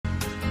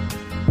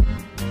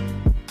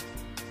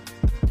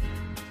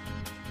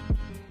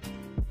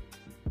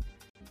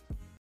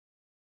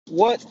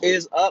What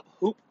is up,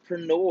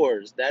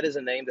 Hooppreneurs? That is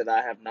a name that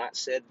I have not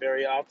said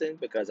very often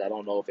because I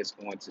don't know if it's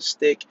going to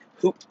stick.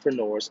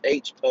 Hooppreneurs,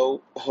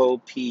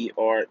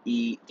 Hoopreneurs.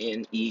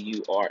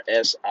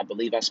 I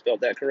believe I spelled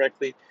that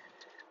correctly.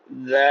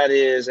 That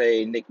is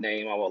a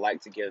nickname I would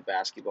like to give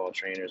basketball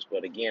trainers,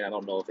 but again, I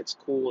don't know if it's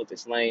cool, if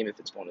it's lame, if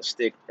it's going to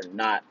stick or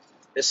not.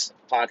 This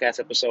podcast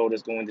episode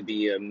is going to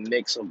be a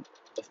mix of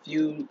a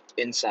few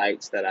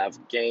insights that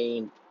I've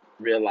gained,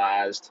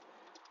 realized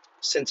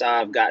since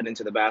I've gotten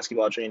into the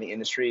basketball training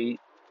industry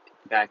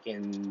back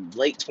in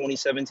late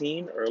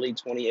 2017, early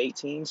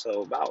 2018.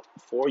 So about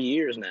 4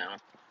 years now.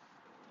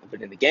 I've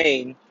been in the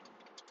game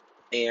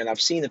and I've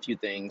seen a few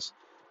things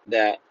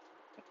that,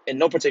 in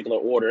no particular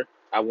order,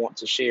 I want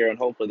to share, and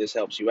hopefully this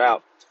helps you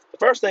out. The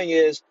first thing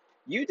is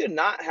you do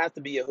not have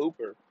to be a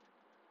hooper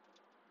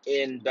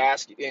in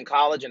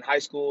college and high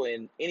school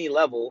in any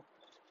level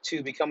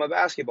to become a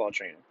basketball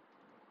trainer.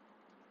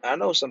 I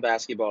know some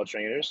basketball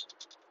trainers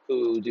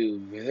who do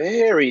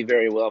very,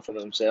 very well for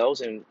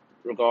themselves in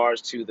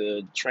regards to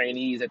the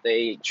trainees that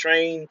they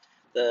train,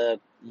 the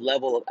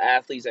level of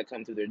athletes that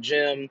come through their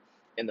gym,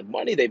 and the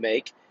money they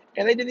make.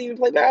 And they didn't even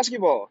play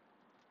basketball.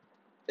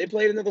 They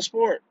played another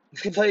sport.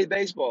 They played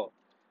baseball.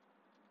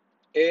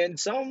 And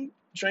some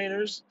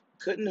trainers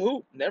couldn't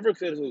hoop, never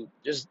could hoop,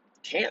 just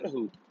can't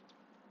hoop.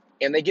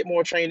 And they get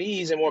more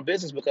trainees and more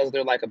business because of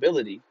their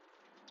likability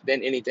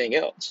than anything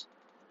else.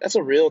 That's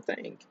a real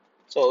thing.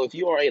 So if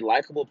you are a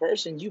likable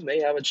person, you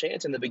may have a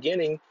chance in the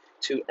beginning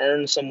to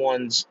earn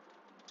someone's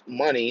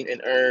money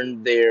and uh,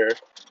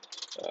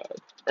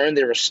 earn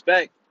their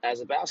respect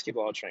as a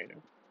basketball trainer.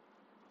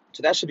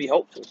 So that should be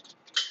hopeful.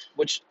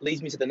 Which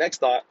leads me to the next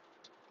thought.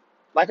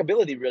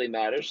 Likability really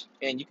matters,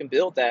 and you can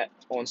build that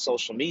on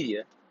social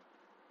media.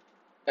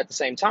 At the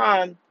same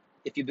time,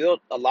 if you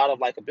build a lot of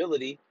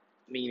likability,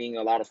 meaning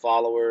a lot of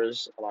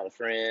followers, a lot of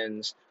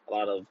friends, a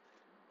lot of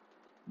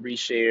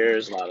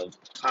reshares, a lot of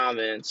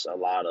comments, a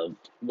lot of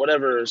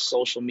whatever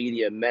social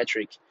media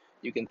metric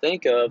you can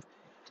think of,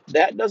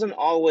 that doesn't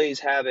always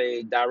have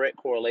a direct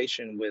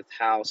correlation with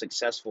how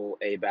successful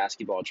a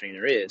basketball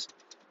trainer is.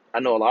 I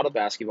know a lot of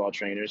basketball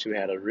trainers who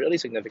had a really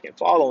significant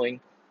following,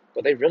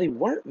 but they really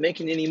weren't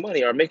making any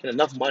money or making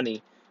enough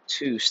money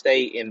to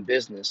stay in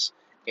business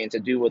and to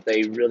do what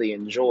they really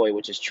enjoy,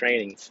 which is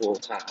training full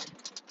time.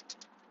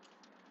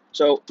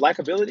 So,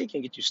 likability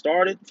can get you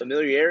started.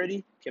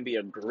 Familiarity can be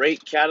a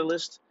great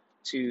catalyst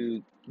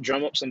to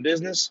drum up some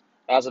business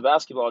as a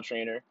basketball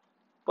trainer.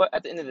 But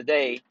at the end of the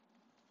day,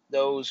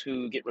 those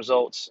who get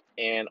results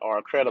and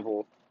are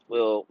credible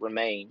will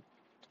remain.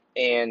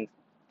 And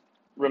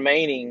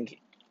remaining,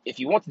 if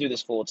you want to do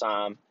this full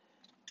time,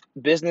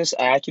 business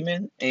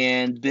acumen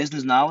and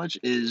business knowledge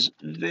is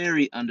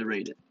very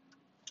underrated.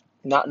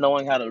 Not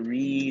knowing how to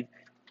read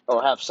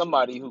or have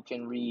somebody who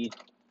can read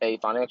a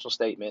financial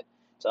statement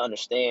to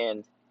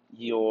understand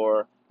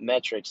your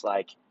metrics,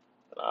 like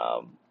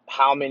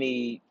how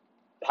many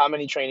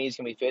trainees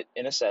can we fit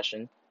in a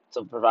session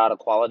to provide a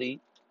quality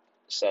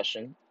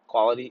session,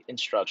 quality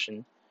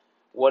instruction.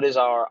 What is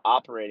our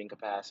operating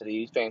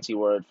capacity? Fancy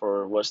word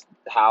for what's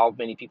how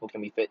many people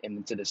can we fit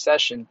into the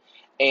session,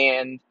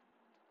 and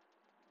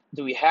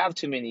do we have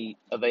too many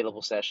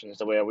available sessions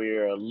to where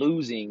we're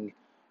losing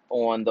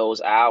on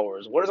those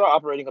hours? What is our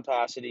operating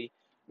capacity?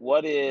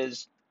 What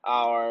is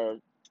our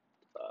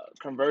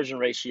conversion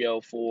ratio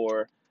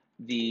for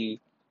the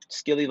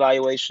skill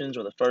evaluations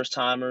or the first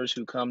timers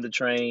who come to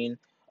train,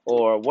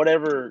 or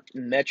whatever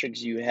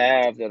metrics you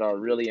have that are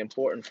really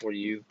important for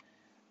you?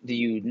 Do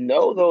you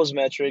know those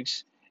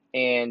metrics,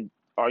 and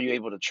are you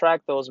able to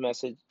track those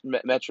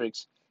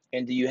metrics?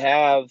 And do you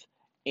have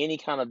any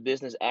kind of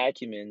business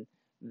acumen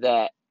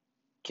that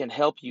can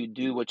help you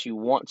do what you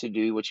want to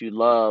do, what you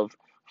love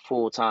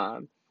full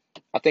time?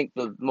 I think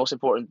the most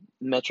important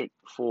metric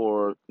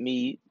for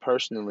me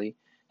personally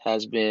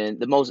has been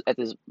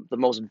the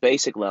most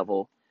basic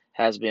level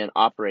has been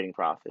operating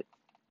profit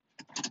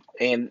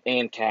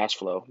and cash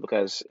flow,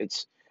 because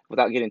it's,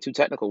 without getting too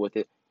technical with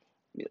it,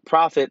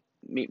 profit,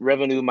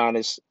 revenue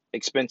minus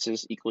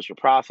expenses equals your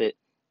profit.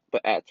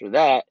 But after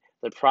that,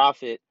 the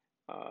profit,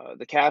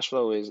 the cash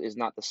flow is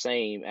not the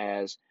same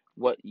as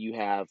what you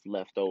have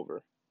left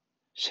over.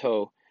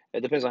 So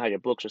it depends on how your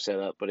books are set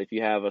up. But if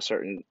you have a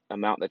certain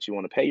amount that you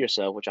want to pay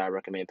yourself, which I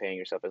recommend paying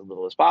yourself as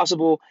little as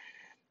possible,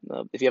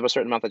 if you have a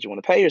certain amount that you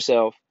want to pay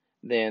yourself,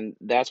 then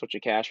that's what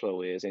your cash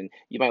flow is. And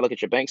you might look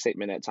at your bank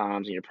statement at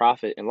times and your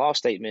profit and loss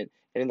statement,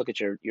 and then look at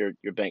your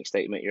bank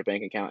statement, your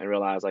bank account, and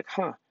realize, like,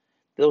 huh,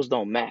 those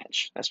don't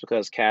match. That's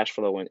because cash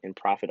flow and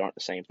profit aren't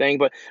the same thing.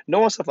 But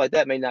knowing stuff like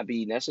that may not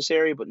be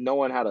necessary, but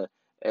knowing how to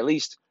at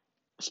least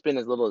spend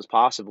as little as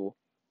possible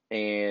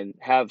and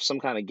have some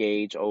kind of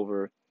gauge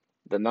over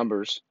the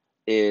numbers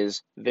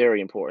is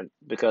very important,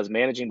 because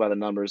managing by the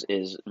numbers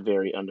is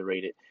very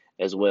underrated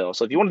as well.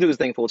 So if you want to do this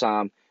thing full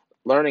time,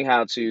 learning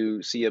how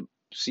to see a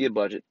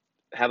budget,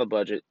 have a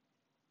budget,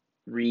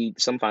 read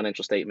some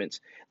financial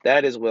statements,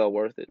 that is well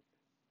worth it.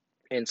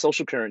 And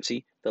social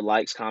currency, the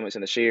likes, comments,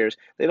 and the shares,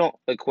 they don't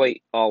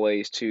equate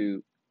always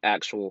to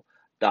actual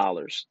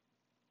dollars.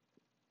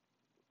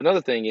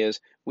 Another thing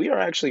is we are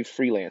actually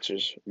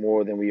freelancers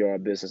more than we are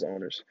business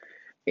owners.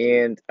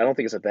 And I don't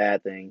think it's a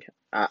bad thing.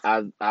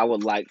 I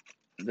would like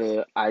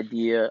the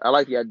idea. I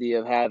like the idea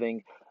of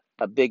having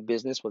a big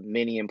business with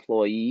many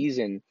employees,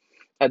 and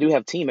I do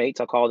have teammates.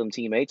 I call them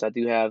teammates. I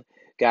do have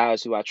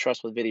guys who I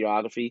trust with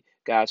videography,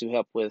 guys who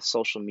help with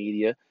social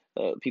media,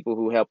 people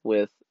who help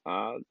with.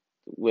 I'm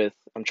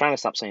trying to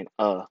stop saying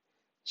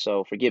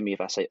so forgive me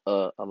if I say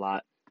a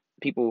lot.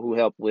 People who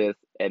help with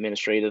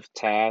administrative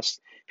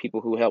tasks,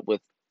 people who help with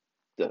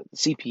the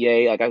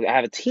CPA. Like I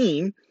have a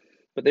team,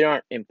 but they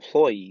aren't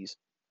employees.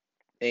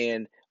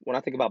 And when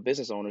I think about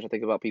business owners, I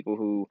think about people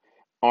who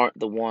aren't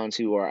the ones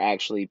who are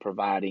actually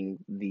providing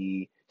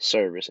the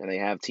service, and they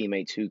have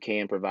teammates who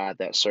can provide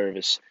that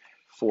service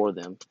for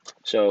them.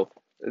 So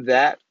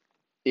that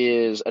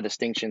is a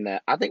distinction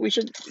that I think we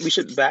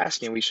should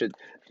bask in. We should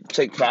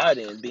take pride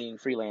in being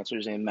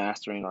freelancers and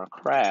mastering our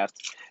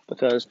craft,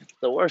 because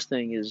the worst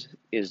thing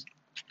is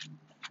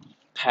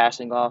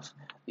passing off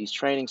these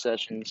training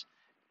sessions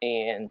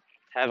and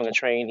having a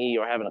trainee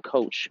or having a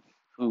coach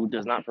who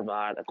does not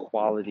provide a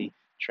quality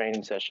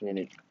training session, and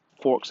it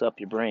forks up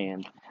your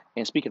brand.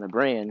 And speaking of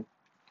brand,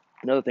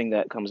 another thing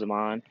that comes to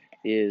mind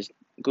is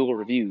Google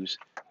reviews.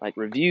 Like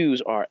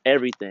reviews are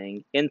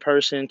everything.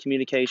 In-person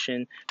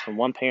communication from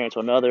one parent to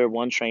another,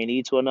 one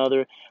trainee to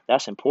another,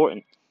 that's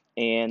important.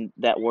 And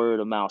that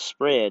word of mouth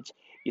spreads.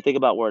 You think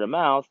about word of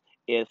mouth,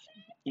 if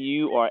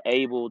you are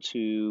able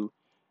to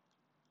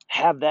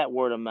have that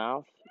word of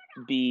mouth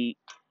be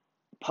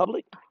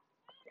public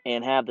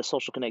and have the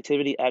social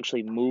connectivity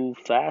actually move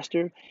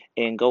faster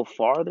and go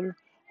farther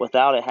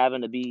without it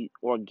having to be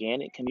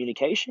organic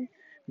communication,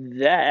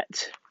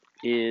 that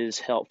is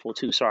helpful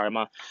too. Sorry,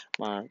 my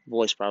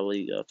voice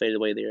probably faded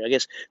away there. I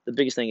guess the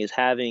biggest thing is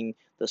having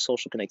the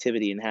social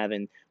connectivity and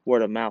having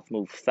word of mouth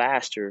move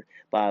faster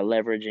by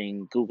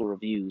leveraging Google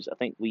reviews. I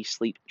think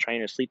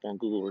trainers sleep on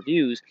Google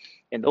reviews,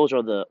 and those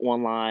are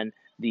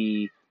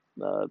the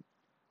uh,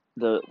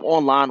 the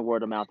online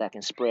word of mouth that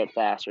can spread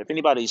faster. If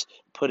anybody's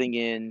putting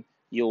in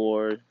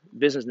your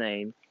business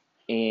name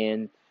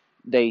and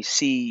they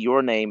see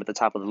your name at the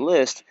top of the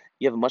list,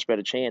 you have a much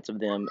better chance of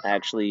them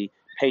actually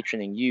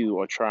patroning you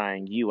or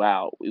trying you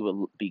out. It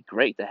would be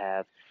great to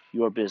have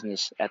your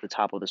business at the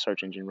top of the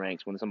search engine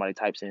ranks when somebody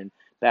types in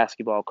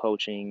basketball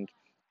coaching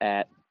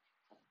at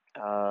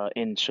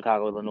in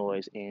Chicago,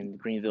 Illinois, in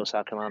Greenville,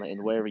 South Carolina,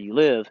 and wherever you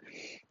live.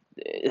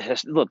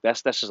 Look,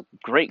 that's just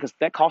great because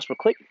that cost per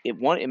click, it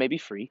may be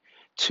free.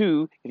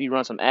 Two, if you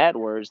run some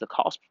AdWords, the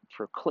cost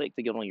per click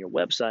to get on your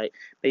website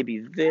may be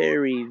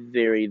very,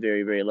 very,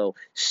 very, very low.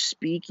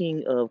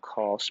 Speaking of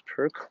cost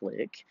per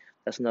click,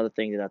 that's another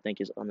thing that I think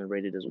is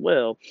underrated as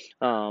well.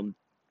 Um,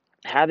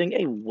 having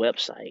a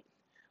website,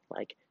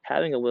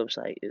 having a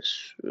website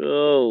is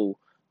so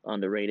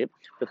underrated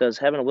because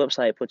having a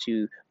website puts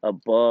you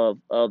above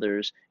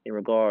others in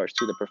regards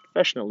to the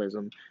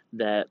professionalism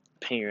that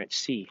parents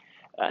see.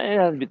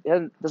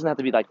 It doesn't have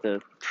to be like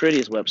the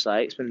prettiest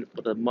website, spend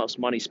the most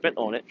money spent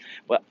on it,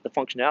 but the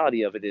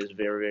functionality of it is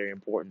very, very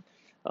important.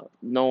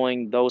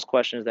 Knowing those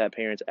questions that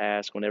parents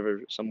ask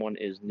whenever someone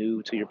is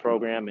new to your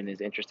program and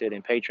is interested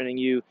in patroning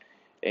you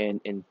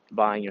and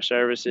buying your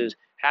services,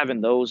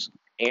 having those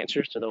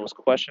answers to those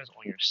questions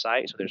on your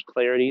site so there's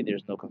clarity,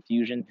 there's no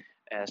confusion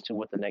as to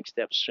what the next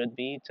steps should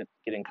be to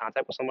get in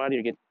contact with somebody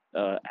or get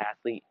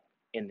athlete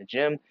in the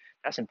gym.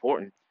 That's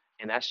important.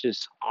 And that's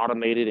just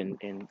automated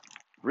and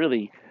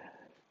really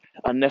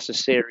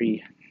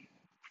unnecessary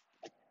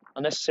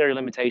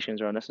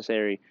limitations or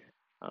unnecessary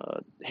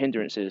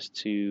hindrances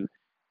to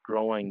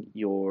growing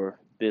your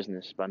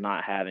business by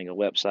not having a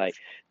website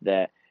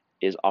that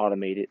is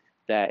automated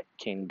that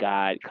can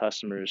guide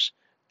customers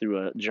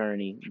through a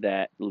journey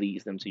that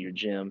leads them to your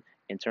gym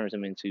and turns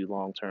them into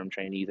long-term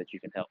trainees that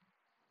you can help.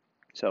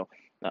 So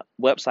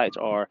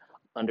websites are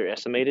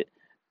underestimated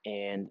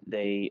and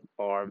they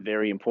are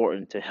very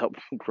important to help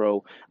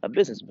grow a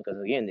business because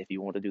again, if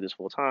you want to do this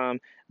full time,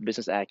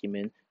 business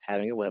acumen,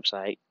 having a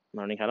website,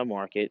 learning how to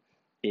market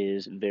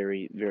is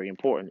very, very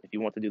important. If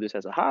you want to do this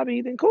as a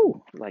hobby, then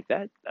cool. Like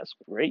that's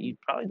great. You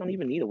probably don't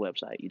even need a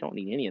website. You don't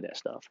need any of that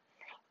stuff.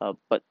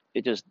 But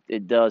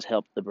it does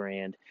help the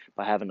brand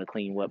by having a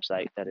clean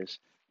website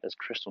that's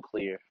crystal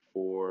clear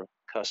for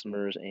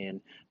customers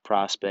and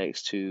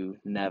prospects to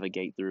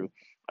navigate through.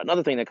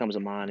 Another thing that comes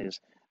to mind is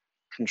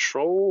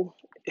control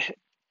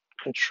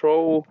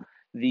control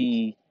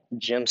the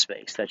gym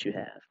space that you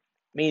have.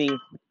 Meaning,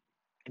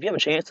 if you have a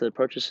chance to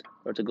purchase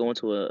or to go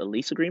into a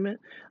lease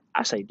agreement,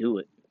 I say do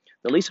it.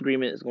 The lease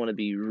agreement is going to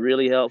be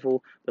really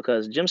helpful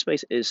because gym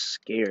space is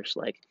scarce.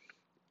 Like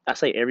I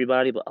say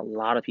everybody, but a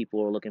lot of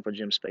people are looking for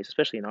gym space,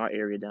 especially in our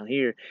area down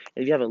here.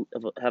 And if you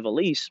have a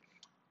lease,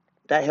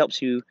 that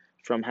helps you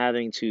from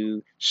having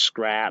to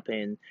scrap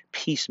and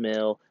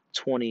piecemeal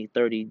 20,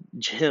 30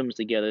 gyms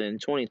together.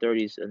 And 20,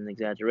 30 is an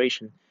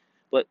exaggeration,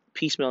 but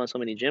piecemealing so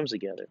many gyms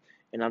together.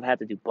 And I've had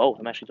to do both.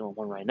 I'm actually doing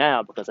one right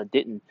now because I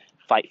didn't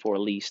fight for a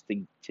lease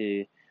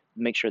to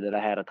make sure that I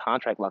had a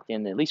contract locked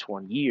in at least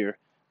 1 year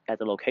at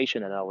the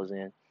location that I was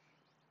in.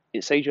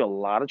 It saves you a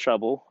lot of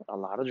trouble, a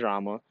lot of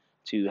drama,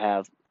 to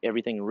have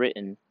everything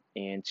written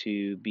and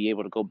to be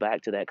able to go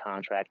back to that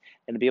contract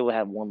and to be able to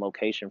have one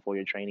location for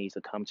your trainees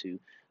to come to.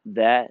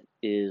 That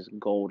is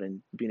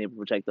golden, being able to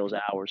protect those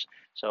hours.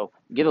 So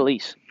get a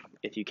lease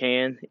if you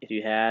can, if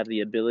you have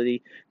the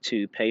ability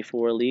to pay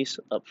for a lease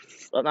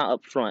not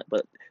up front,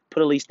 but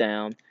put a lease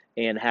down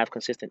and have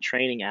consistent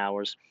training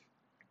hours.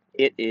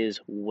 It is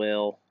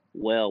well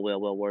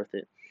worth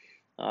it.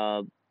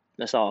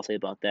 That's all I'll say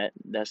about that.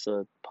 That's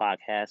a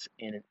podcast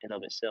in and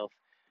of itself.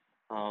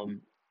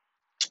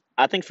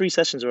 I think free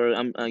sessions are.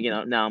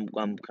 Now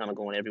I'm kind of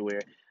going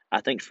everywhere.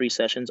 I think free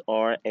sessions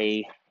are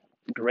a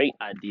great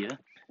idea.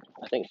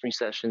 I think free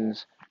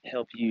sessions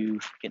help you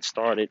get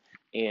started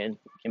and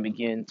can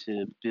begin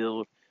to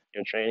build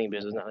your training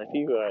business. Now, if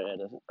you are at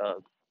a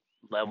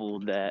level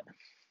that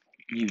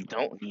you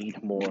don't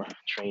need more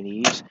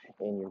trainees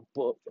in your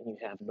book and you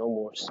have no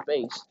more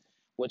space,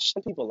 which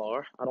some people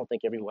are. I don't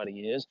think everybody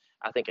is.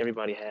 I think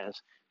everybody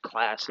has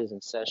classes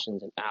and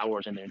sessions and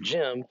hours in their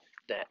gym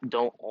that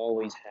don't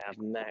always have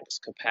max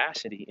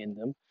capacity in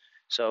them.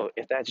 So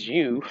if that's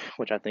you,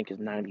 which I think is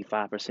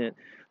 95%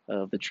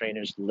 of the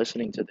trainers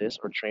listening to this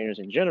or trainers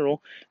in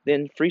general,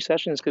 then free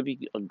sessions could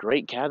be a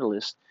great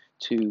catalyst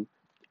to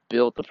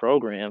build the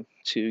program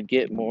to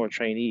get more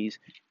trainees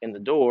in the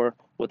door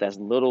with as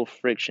little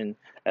friction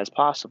as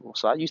possible.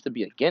 So I used to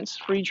be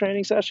against free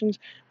training sessions,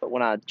 but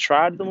when I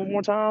tried them one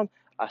more time,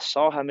 I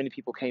saw how many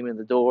people came in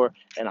the door,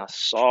 and I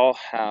saw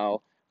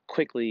how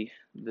quickly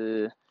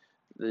the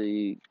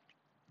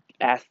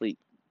athlete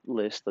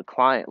list, the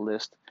client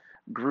list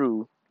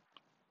grew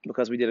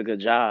because we did a good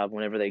job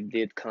whenever they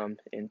did come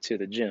into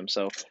the gym.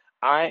 So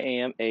I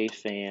am a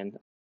fan.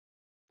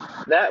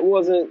 That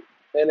wasn't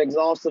an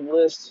exhaustive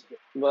list,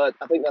 but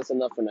I think that's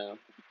enough for now.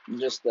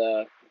 Just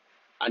I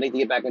need to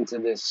get back into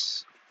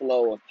this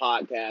flow of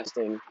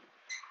podcasting.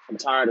 I'm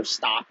tired of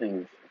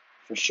stopping,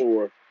 for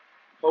sure.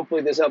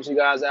 Hopefully this helps you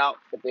guys out.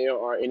 If there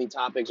are any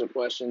topics or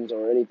questions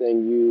or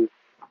anything you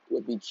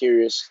would be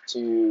curious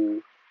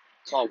to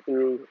talk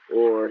through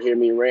or hear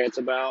me rant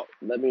about,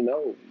 let me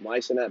know.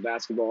 Myson at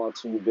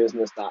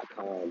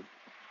basketball2business.com.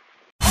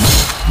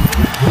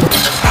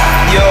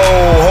 Yo,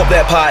 hope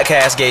that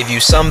podcast gave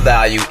you some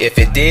value. If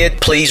it did,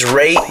 please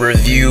rate,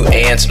 review,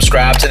 and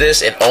subscribe to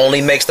this. It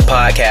only makes the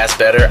podcast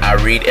better. I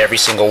read every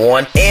single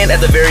one. And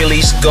at the very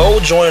least, go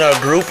join our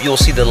group. You'll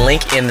see the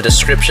link in the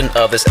description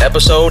of this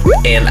episode,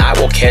 and I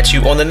will catch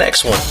you on the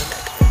next one.